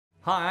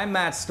Hi, I'm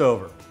Matt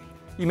Stover.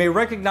 You may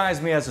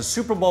recognize me as a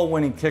Super Bowl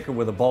winning kicker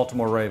with the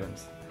Baltimore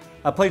Ravens.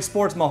 I played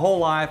sports my whole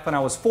life, and I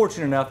was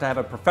fortunate enough to have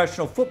a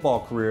professional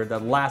football career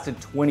that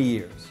lasted 20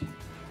 years.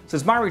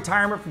 Since my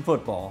retirement from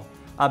football,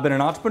 I've been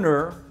an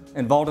entrepreneur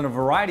involved in a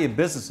variety of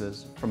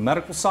businesses, from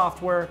medical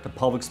software to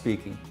public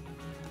speaking.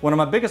 One of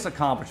my biggest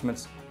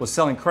accomplishments was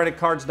selling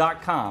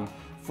creditcards.com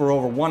for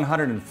over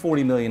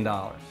 $140 million.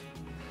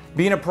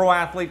 Being a pro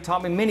athlete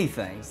taught me many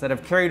things that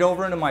have carried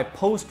over into my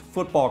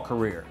post-football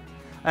career,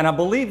 and I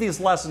believe these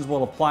lessons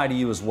will apply to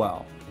you as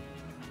well.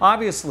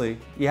 Obviously,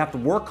 you have to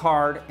work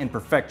hard and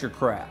perfect your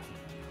craft.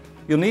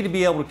 You'll need to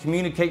be able to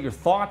communicate your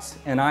thoughts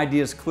and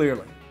ideas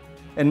clearly.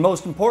 And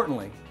most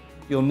importantly,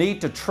 you'll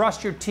need to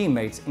trust your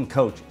teammates and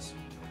coaches.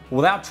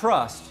 Without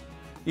trust,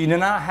 you do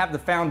not have the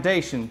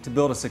foundation to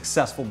build a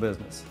successful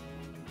business.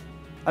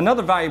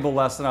 Another valuable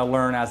lesson I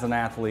learned as an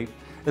athlete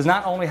is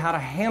not only how to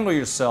handle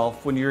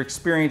yourself when you're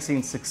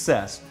experiencing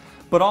success,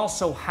 but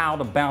also how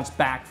to bounce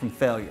back from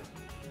failure.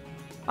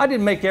 I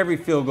didn't make every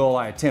field goal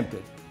I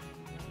attempted,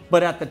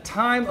 but at the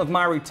time of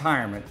my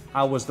retirement,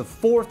 I was the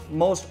fourth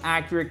most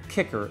accurate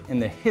kicker in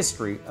the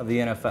history of the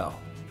NFL.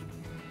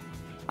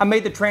 I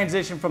made the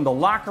transition from the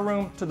locker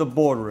room to the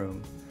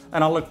boardroom,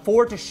 and I look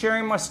forward to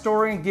sharing my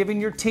story and giving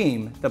your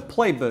team the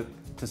playbook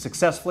to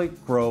successfully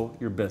grow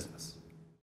your business.